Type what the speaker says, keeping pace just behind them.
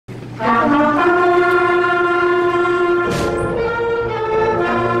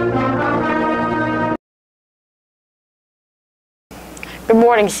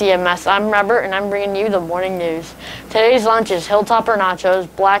morning, CMS. I'm Robert, and I'm bringing you the morning news. Today's lunch is Hilltopper nachos,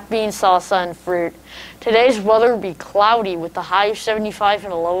 black bean salsa, and fruit. Today's weather will be cloudy with a high of 75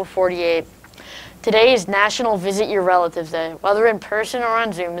 and a low of 48. Today is National Visit Your Relatives Day. Whether in person or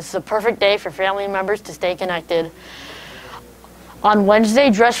on Zoom, this is a perfect day for family members to stay connected. On Wednesday,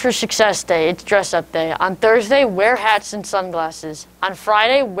 Dress for Success Day. It's Dress Up Day. On Thursday, wear hats and sunglasses. On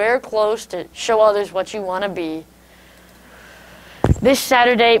Friday, wear clothes to show others what you want to be. This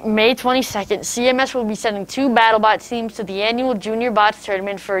Saturday, May 22nd, CMS will be sending 2 BattleBot teams to the annual Junior Bots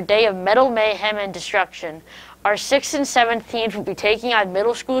Tournament for a day of metal mayhem and destruction. Our 6th and 7th teams will be taking on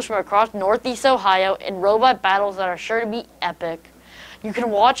middle schools from across Northeast Ohio in robot battles that are sure to be epic. You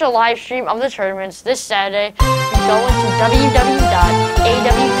can watch a live stream of the tournaments this Saturday and go into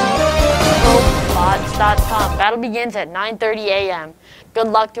www.awtprobots.com. Battle begins at 9:30 a.m. Good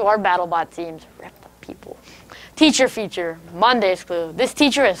luck to our BattleBot teams. Rep the people. Teacher feature. Monday's clue. This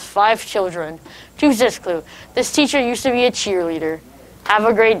teacher has 5 children. Tuesday's clue. This teacher used to be a cheerleader. Have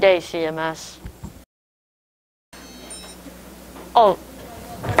a great day, CMS. Oh.